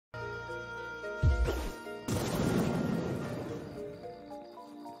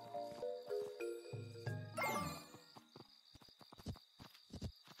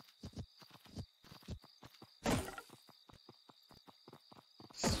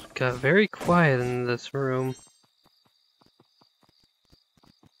got very quiet in this room.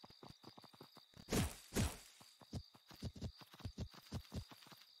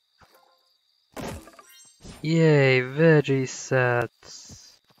 Yay, veggie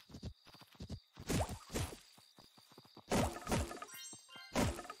sets.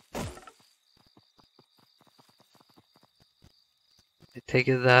 I take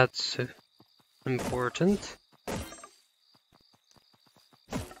it that's important.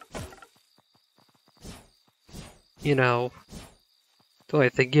 You know, the only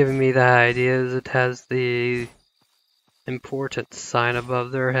thing giving me that idea is it has the important sign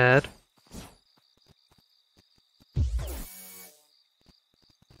above their head.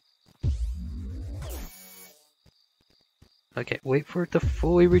 Okay, wait for it to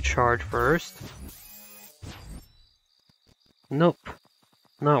fully recharge first. Nope,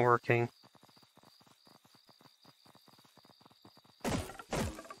 not working.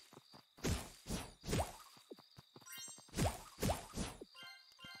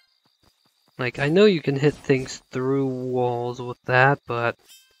 Like, I know you can hit things through walls with that, but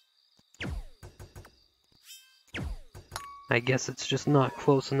I guess it's just not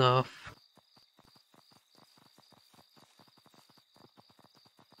close enough.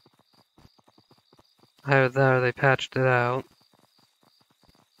 Either that or they patched it out.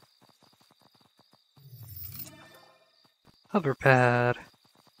 Hover pad.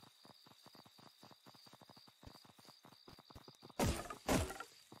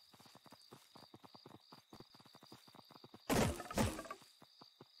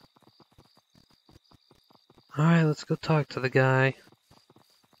 Alright, let's go talk to the guy.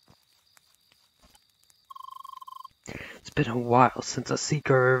 It's been a while since a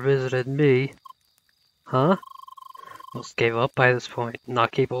seeker visited me. Huh? Most gave up by this point,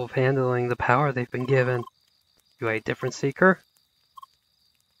 not capable of handling the power they've been given. You a different seeker?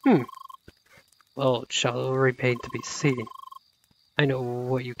 Well, it shall remain to be seen. I know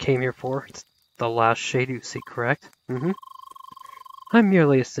what you came here for. It's the last shade you seek, correct? I'm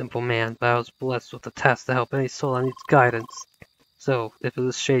merely a simple man, but I was blessed with a task to help any soul that needs guidance. So, if it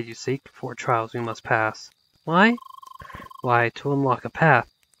is shade you seek, 4 trials we must pass. Why? Why, to unlock a path,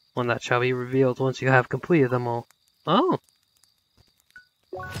 one that shall be revealed once you have completed them all. Oh!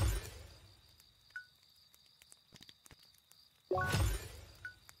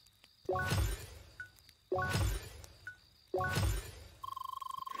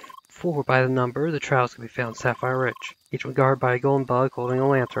 Four by the number, the trials can be found Sapphire Ridge, each one guarded by a golden bug holding a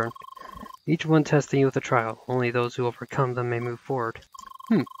lantern. Each one testing you with a trial. Only those who overcome them may move forward.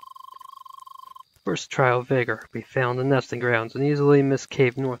 First trial, Vigor. Be found in nesting grounds, an easily missed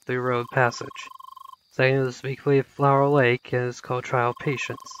cave north of the road passage. Second is weekly Flower Lake and is called Trial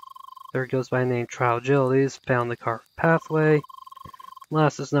Patience. Third goes by the name Trial Agility, is found in the carved pathway.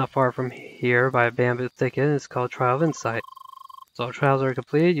 Last is not far from here by a bamboo thicket and is called Trial of Insight. As all trials are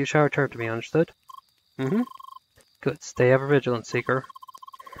completed, you shall return to me, understood? Good. Stay ever vigilant, Seeker.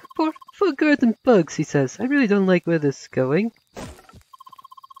 For girls and bugs, he says. I really don't like where this is going.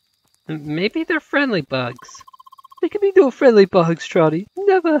 Maybe they're friendly bugs. There can be no friendly bugs, Trotty.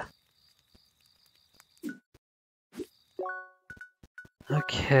 Never.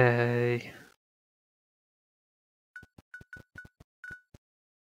 Okay.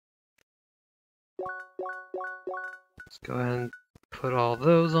 Let's go ahead and put all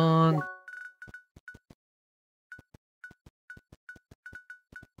those on.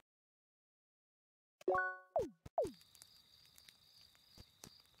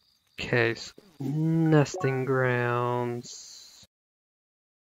 Okay, so nesting grounds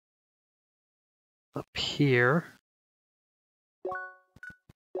up here.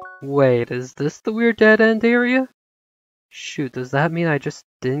 Wait, is this the weird dead end area? Shoot, does that mean I just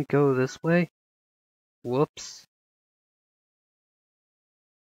didn't go this way? Whoops.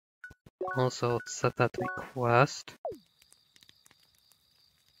 Also, let's set that to be quest.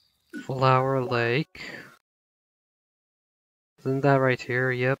 Flower Lake. Isn't that right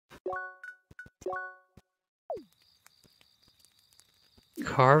here? Yep.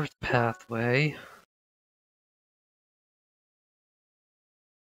 Carved pathway.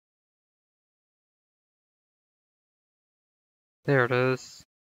 There it is.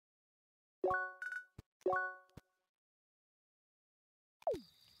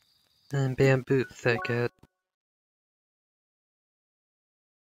 And bamboo thicket.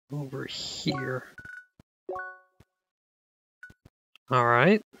 Over here.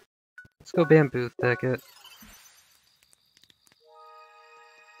 Alright. Let's go bamboo thicket.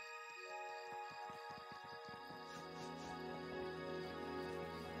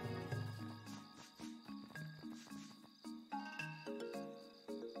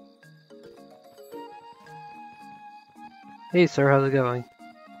 Hey sir, how's it going?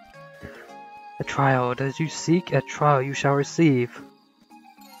 A trial. As you seek, a trial you shall receive.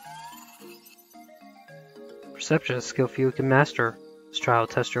 Perception is a skill few can master. This trial will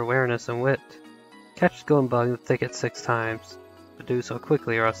test your awareness and wit. Catch the golden bug in the thicket 6 times, but do so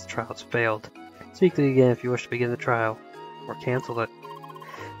quickly or else the trial has failed. Speak to me again if you wish to begin the trial, or cancel it.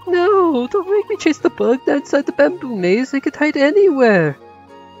 No! Don't make me chase the bug down inside the bamboo maze. It could hide anywhere!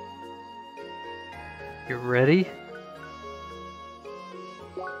 You ready?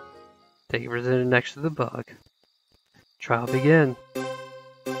 Take your position next to the bug. Trial begin.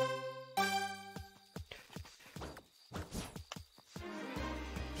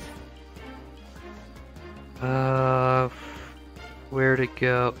 Where to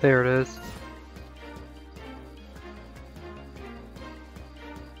go? There it is.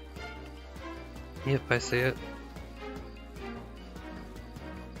 Yep, I see it.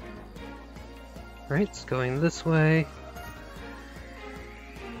 Right, it's going this way.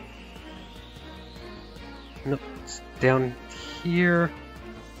 Nope, it's down here.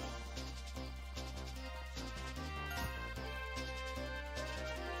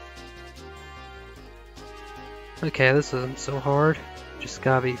 Okay, this isn't so hard. Just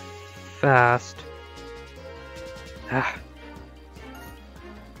gotta be fast. Ah.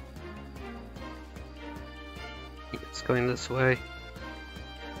 It's going this way.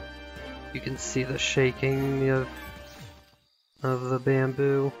 You can see the shaking of the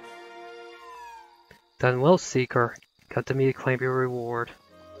bamboo. Done well, Seeker. Cut to me to claim your reward.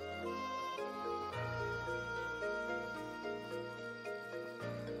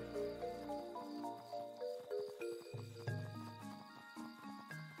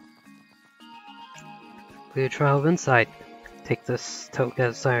 Complete a trial of insight. Take this token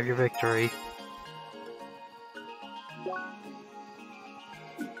as a sign of your victory.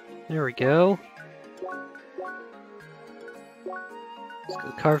 There we go. Let's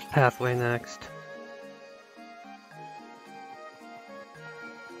go carved pathway next.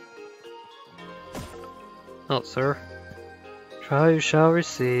 Oh, sir. Trial you shall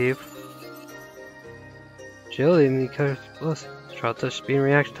receive. Agility because plus trial touch speed and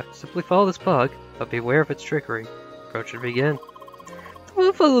reaction time. Simply follow this bug, but beware of its trickery. Approach should begin. I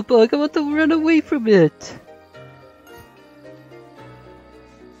want to follow the bug, I want to run away from it.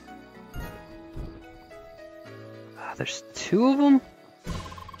 There's 2 of them?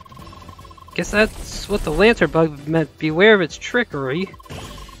 Guess that's what the lantern bug meant, beware of its trickery.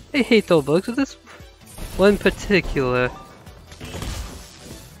 I hate those bugs, but this one in particular.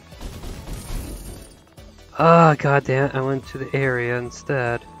 Ah, goddamn! I went to the area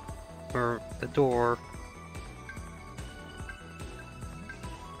instead. Or the door.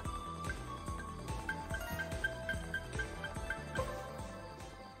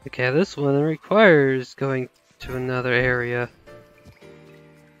 Okay, this one requires going to another area.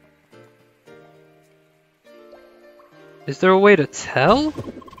 Is there a way to tell?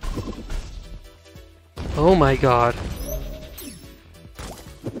 Oh my god.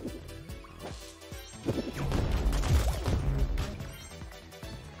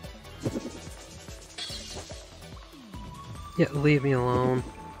 Yeah, leave me alone.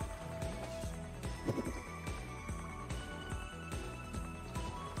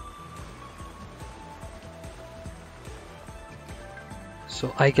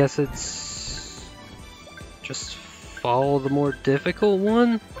 So I guess it's just follow the more difficult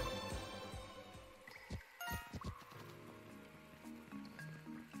one?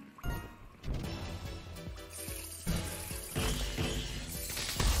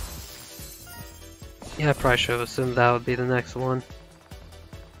 Yeah, I probably should have assumed that would be the next one.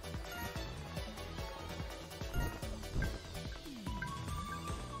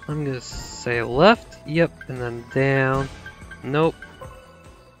 I'm gonna say left, yep, and then down. Nope.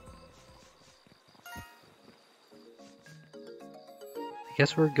 I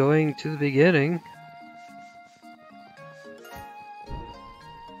guess we're going to the beginning.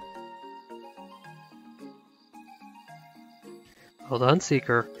 Well done,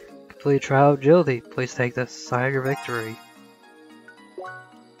 Seeker. Complete trial of agility. Please take the sign of your victory.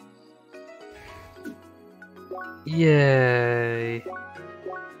 Yay!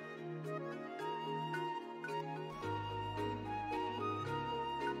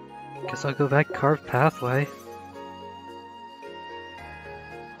 Guess I'll go back carved pathway.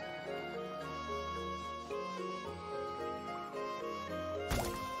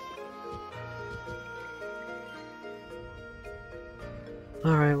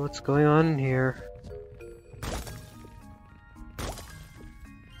 Alright, what's going on in here?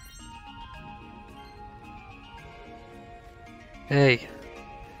 Hey.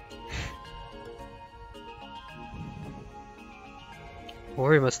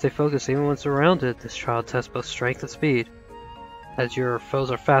 Warrior must stay focused even when surrounded. This trial tests both strength and speed. As your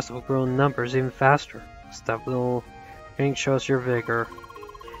foes are fast, it will grow in numbers even faster. Step will shows your vigor.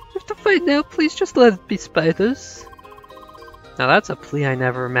 You have to fight now, please just let it be spiders. Now that's a plea I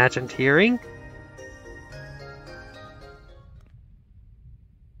never imagined hearing.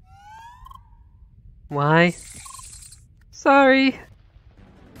 Why? Sorry.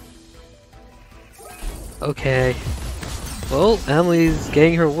 Okay. Well, Emily's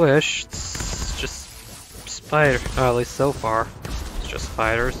getting her wish. It's just spider. Or at least so far. It's just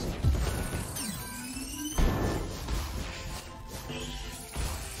spiders.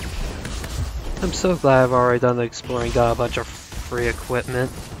 I'm so glad I've already done the exploring, got a bunch of free equipment.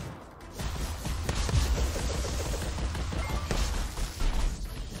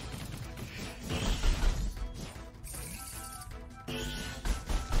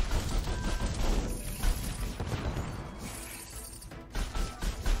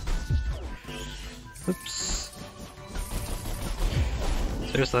 Oops.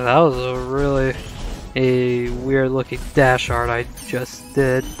 Seriously, that was a weird looking dash art I just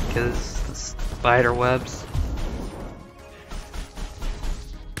did, because the spider webs.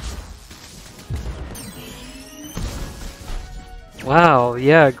 Wow,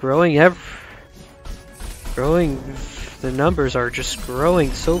 yeah, the numbers are just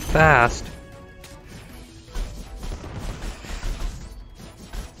growing so fast.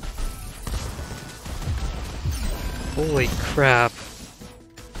 Holy crap.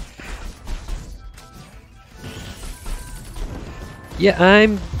 Yeah,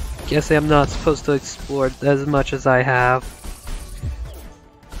 I'm guessing I'm not supposed to explore as much as I have.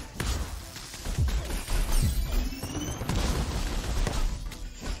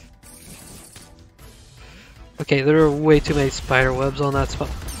 Okay, there are way too many spider webs on that spot.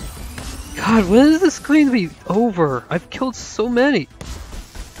 God, when is this going to be over? I've killed so many.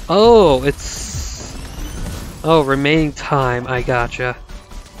 Oh, it's... Oh, remaining time, I gotcha.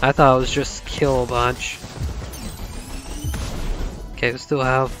 I thought it was just kill a bunch. Okay, we still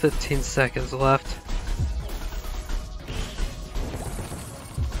have 15 seconds left.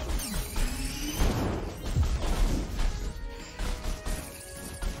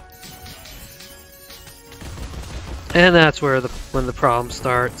 And that's where when the problem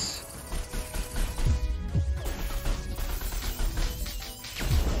starts.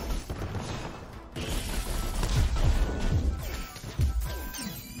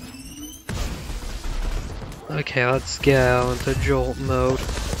 Okay, let's get out into jolt mode.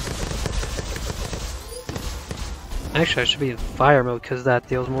 Actually, I should be in fire mode because that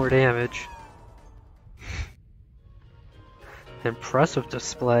deals more damage. Impressive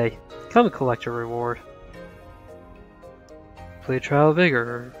display. Come and collect your reward. Play Trial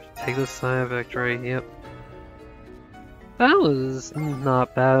Vigor. Take the sign of victory. Yep. That was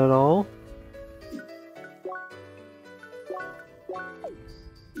not bad at all.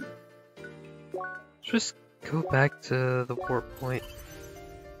 Just go back to the warp point.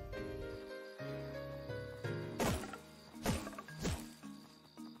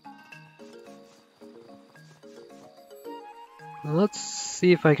 Let's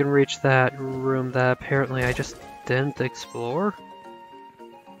see if I can reach that room that apparently I just didn't explore.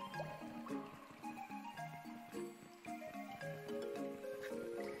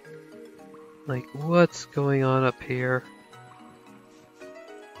 Like, what's going on up here?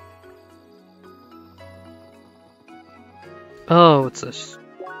 Oh, it's a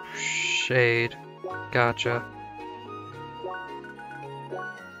shade. Gotcha.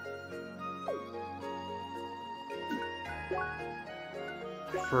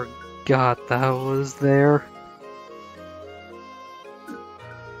 Forgot that was there.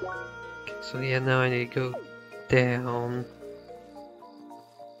 Okay, so yeah, now I need to go down.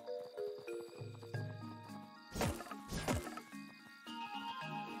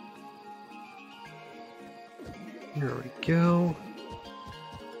 Here we go.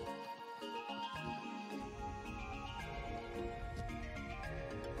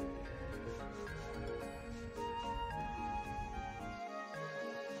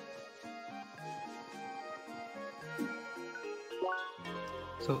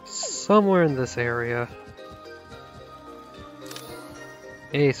 So it's somewhere in this area.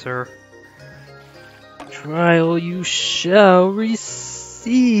 Hey, sir. Trial you shall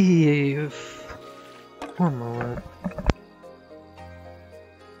receive. One moment.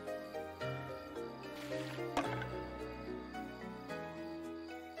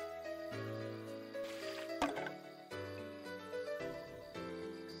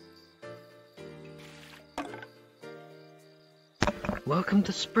 Welcome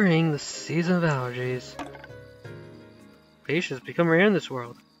to spring, the season of allergies. Patience become rare in this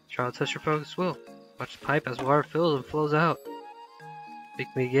world. Try to test your focus will. Watch the pipe as water fills and flows out. Speak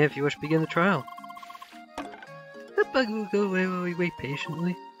to me again if you wish to begin the trial. That bug will go away while we wait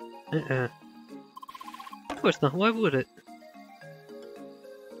patiently. Of course not, why would it?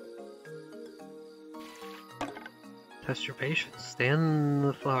 Test your patience. Stand in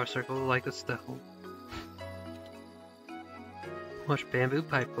the flower circle like a stone. Watch bamboo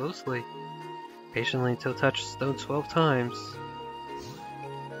pipe closely. Patiently until touch stone 12 times.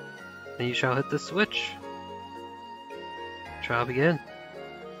 Then you shall hit the switch. Trial begin.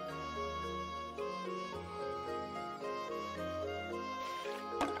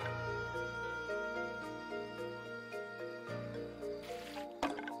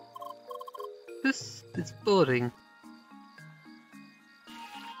 This is boring.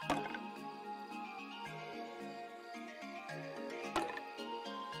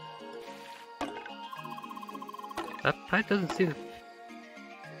 That pipe doesn't seem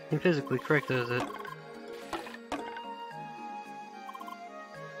physically correct, does it?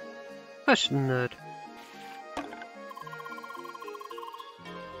 Question nerd.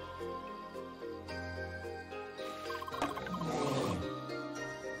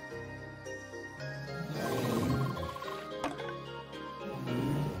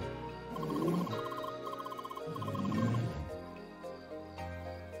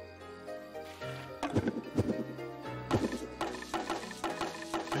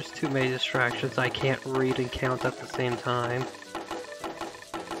 Too many distractions, I can't read and count at the same time.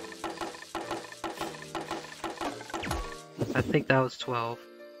 I think that was 12.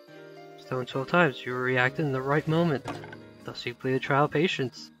 Stone 12 times, you reacted in the right moment. Thus you completed trial of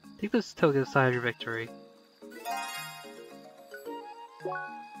patience. Take this token as a sign of your victory.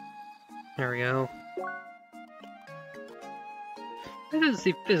 There we go. That doesn't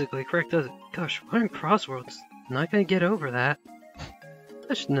seem physically correct, does it? Gosh, what in crosswords? I'm not gonna get over that.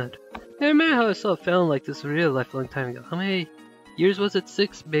 Nut. I remember how I saw it found like this in real life a long time ago. How many years was it?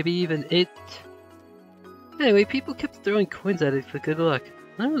 6? Maybe even 8? Anyway, people kept throwing coins at it for good luck.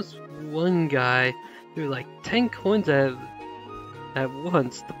 There was one guy threw like 10 coins at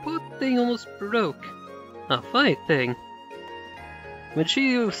once. The poor thing almost broke. A funny thing. When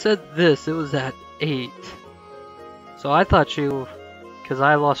she said this, it was at 8. So I thought because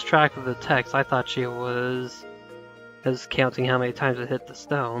I lost track of the text, I thought she was counting how many times it hit the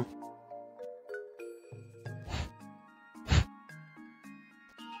stone.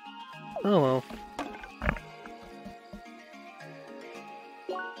 Oh well.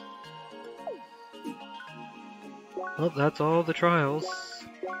 Well, that's all the trials.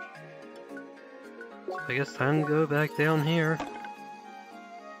 So I guess time to go back down here.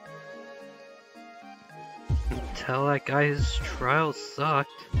 And tell that guy his trial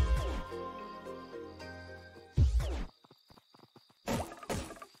sucked.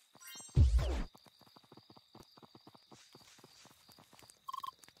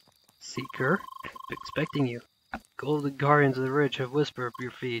 Seeker, expecting you. Golden guardians of the ridge have whispered of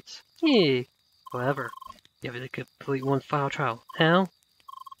your feats. Yay! However, you have to complete one final trial. How?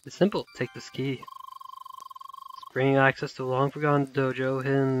 It's simple. Take this key. It's bringing access to a long-forgotten dojo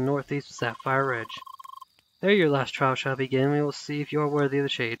hidden northeast of Sapphire Ridge. There your last trial shall begin. We will see if you are worthy of the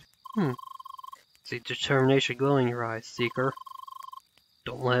shade. See determination glowing in your eyes, Seeker.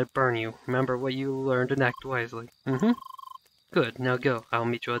 Don't let it burn you. Remember what you learned and act wisely. Good, now go. I'll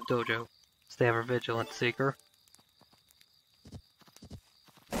meet you at dojo. Stay ever vigilant, Seeker.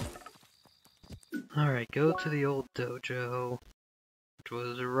 Alright, go to the old dojo, which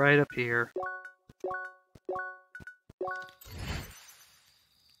was right up here.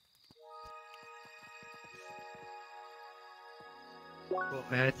 Boy,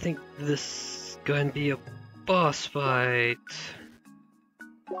 I think this is going to be a boss fight.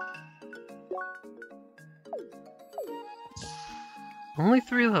 Only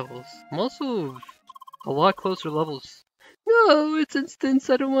 3 levels. I'm also a lot closer levels. No, it's instance.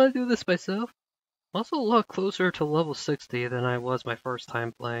 I don't want to do this myself. I'm also a lot closer to level 60 than I was my first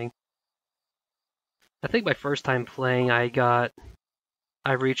time playing. I think my first time playing I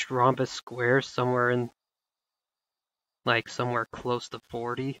reached Rhombus Square somewhere somewhere close to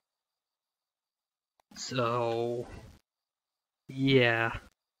 40. So yeah.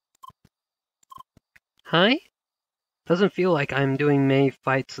 Hi? Doesn't feel like I'm doing many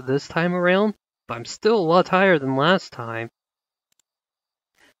fights this time around, but I'm still a lot higher than last time.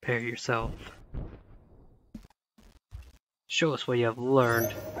 Prepare yourself. Show us what you have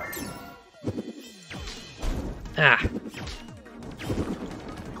learned. Ah!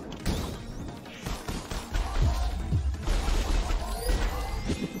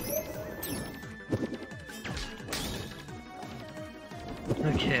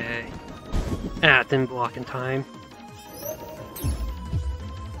 didn't block in time.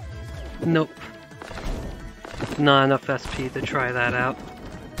 Nope. Not enough SP to try that out.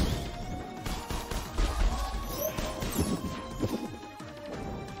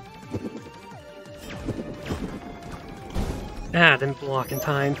 Ah, didn't block in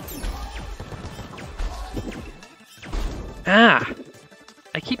time. Ah!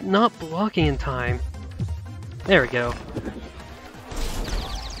 I keep not blocking in time. There we go.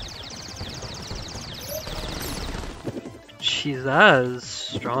 Jeez, that is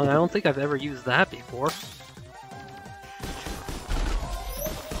strong. I don't think I've ever used that before.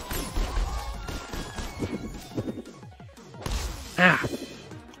 Ah!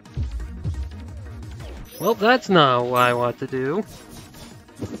 Well, that's not what I want to do.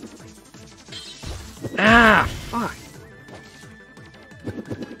 Ah! Fuck!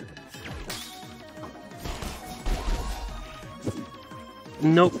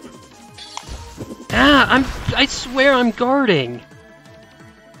 Nope. Ah! I swear I'm guarding!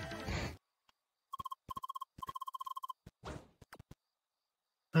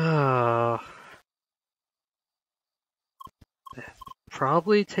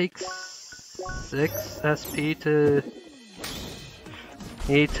 Probably takes 6 SP to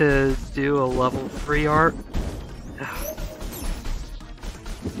need to do a level 3 art.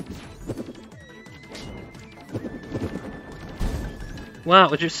 Wow,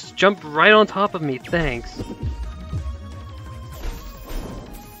 it just jumped right on top of me, thanks.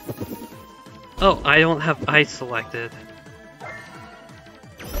 Oh, I don't have ice selected.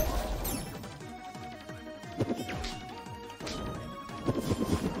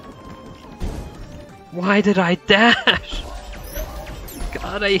 Why did I dash?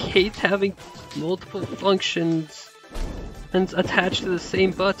 God, I hate having multiple functions and attached to the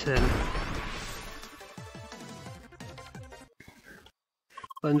same button.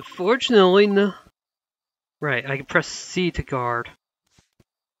 Unfortunately, no. Right, I can press C to guard.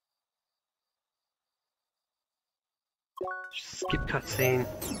 Skip cutscene.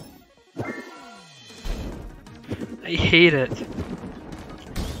 I hate it.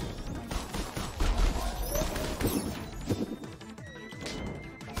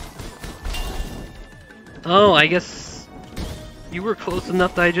 Oh, I guess you were close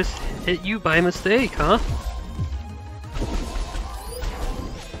enough that I just hit you by mistake, huh?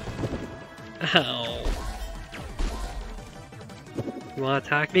 Ow. You wanna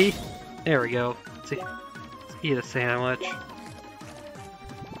attack me? There we go. Let's eat a sandwich.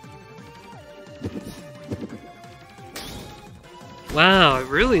 Wow, I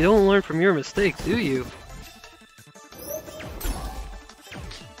really don't learn from your mistakes, do you?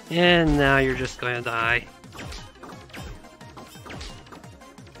 And now you're just going to die.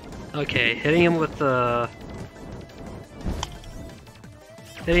 Okay, hitting him with the...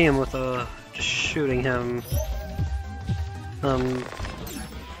 just shooting him.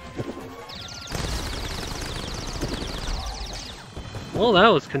 Well, that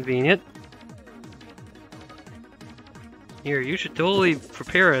was convenient. Here, you should totally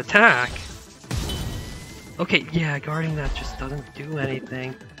prepare an attack. Okay, yeah, guarding that just doesn't do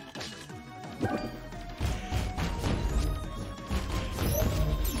anything.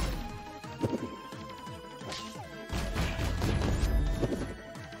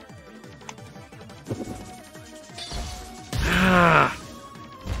 Ah.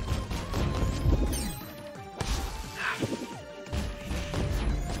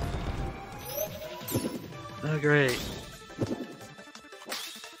 Oh, great.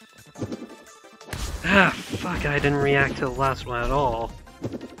 Ah, fuck, I didn't react to the last one at all.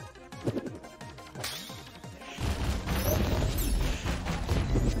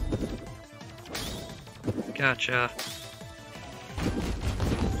 Gotcha.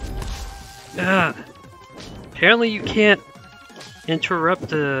 Ah! Apparently you can't interrupt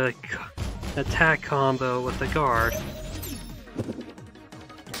the attack combo with the guard.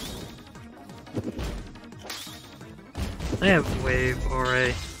 I have wave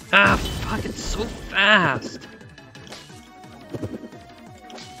already. Ah, fuck, it's so fast!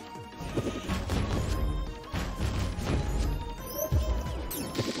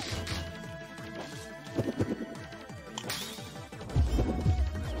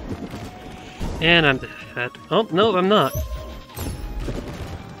 And I'm dead. Oh, no, I'm not.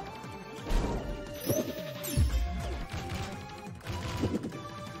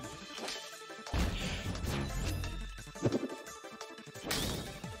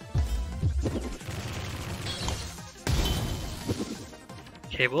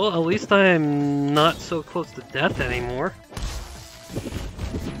 Okay, well, at least I'm not so close to death anymore.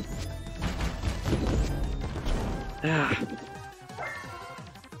 Ah.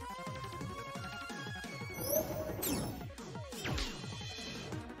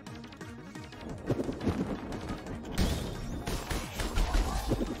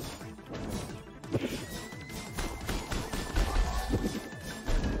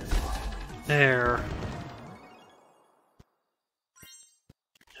 There.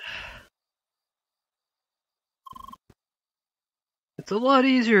 It's a lot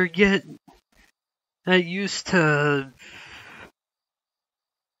easier to get used to,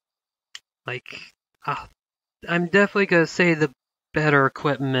 like, I'm definitely gonna say the better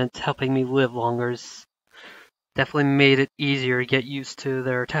equipment helping me live longer is definitely made it easier to get used to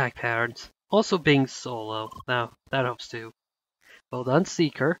their attack patterns. Also being solo, now that helps too. Well done,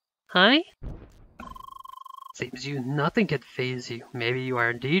 Seeker. Hi? Seems nothing could phase you. Maybe you are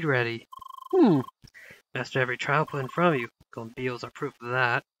indeed ready. Master every trial put in front of you. Golden beetles are proof of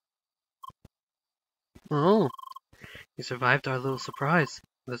that. Oh, you survived our little surprise.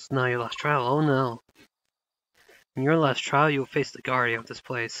 This is not your last trial, oh no. In your last trial, you will face the guardian of this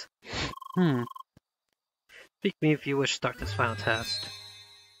place. Speak to me if you wish to start this final test.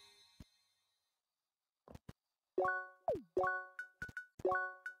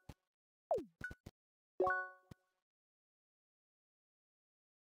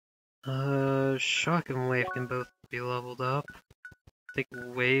 Shock and Wave can both be leveled up. I think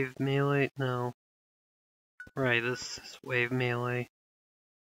Wave Melee? No. Right, this is Wave Melee.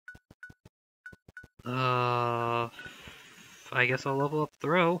 I guess I'll level up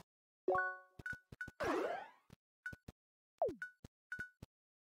Throw.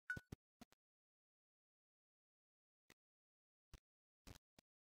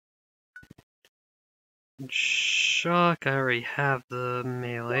 Shock, I already have the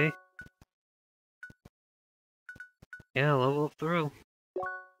melee. Yeah, level up Throw.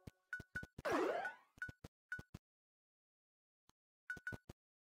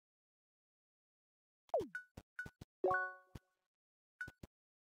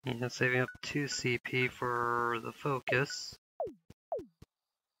 Yeah, saving up 2 CP for the focus.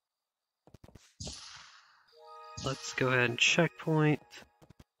 Let's go ahead and checkpoint.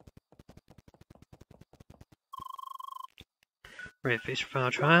 Ready to face your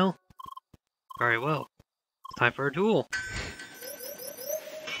final trial? Very well. It's time for a duel.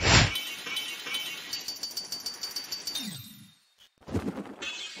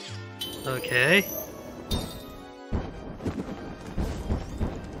 Okay.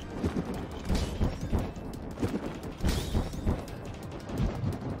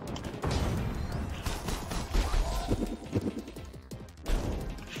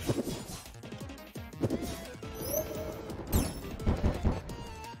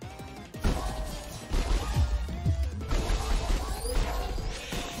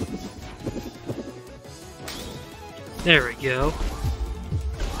 There we go.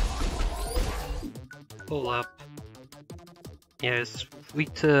 Pull up. Yeah, it's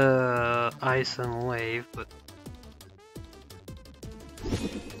weak to ice and wave, but...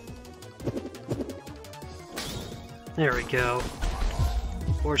 There we go.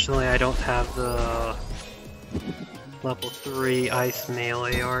 Fortunately, I don't have the level 3 ice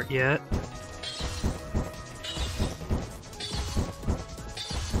melee art yet.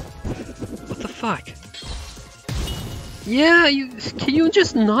 What the fuck? Yeah, can you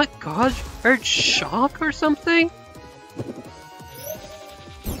just not dodge or shock or something?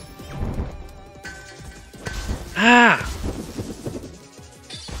 Ah!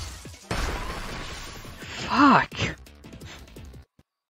 Fuck!